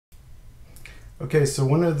Okay, so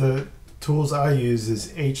one of the tools I use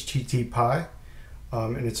is HTTPie,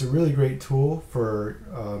 and it's a really great tool for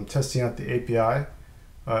testing out the API.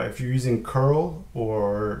 If you're using curl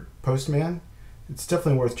or Postman, it's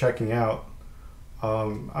definitely worth checking out.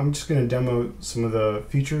 I'm just going to demo some of the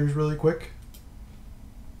features really quick.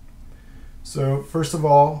 So first of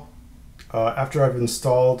all, after I've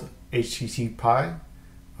installed HTTPie,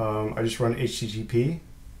 I just run HTTP,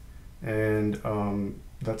 and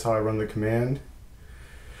that's how I run the command.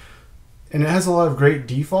 And it has a lot of great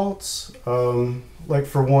defaults. Like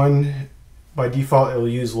for one, by default it'll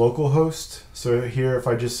use localhost. So here if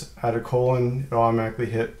I just add a colon, it'll automatically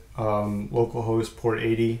hit localhost port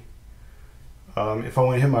 80. If I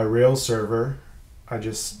want to hit my Rails server, I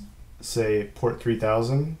just say port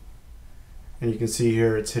 3000. And you can see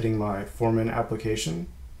here it's hitting my Foreman application.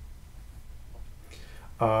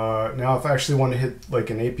 Now if I actually want to hit like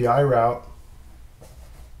an API route,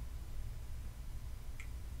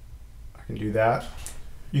 I can do that.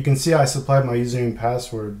 You can see I supplied my username and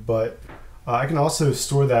password, but I can also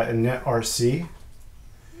store that in netrc.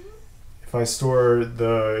 If I store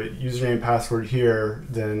the username and password here,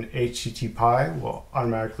 then HTTPie will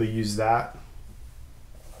automatically use that.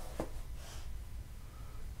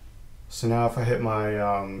 So now if I hit my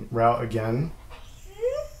route again,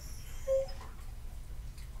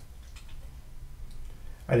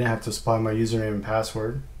 I didn't have to supply my username and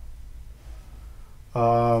password.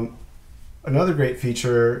 Another great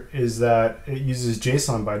feature is that it uses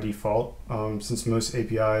JSON by default, since most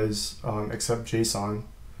APIs accept JSON.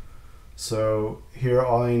 So here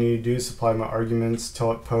all I need to do is supply my arguments,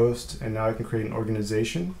 tell it post, and now I can create an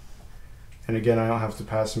organization. And again, I don't have to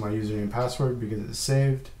pass in my username and password because it's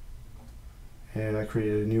saved. And I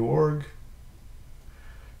created a new org.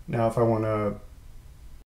 Now if I want to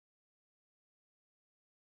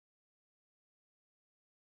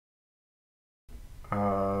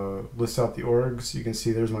list out the orgs, you can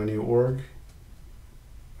see there's my new org.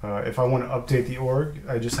 If I want to update the org,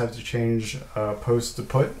 I just have to change post to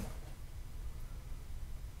put.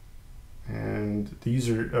 And the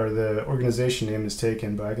user or the organization name is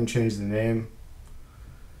taken, but I can change the name.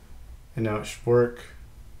 And now it should work.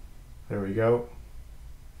 There we go.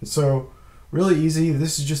 And so really easy.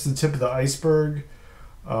 This is just the tip of the iceberg.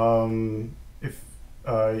 If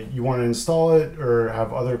you want to install it or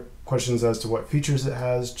have other questions as to what features it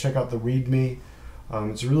has, check out the README.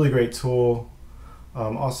 It's a really great tool.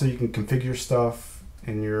 Also, you can configure stuff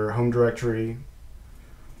in your home directory.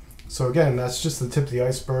 So again, that's just the tip of the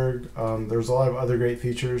iceberg. There's a lot of other great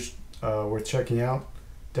features worth checking out.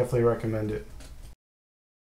 Definitely recommend it.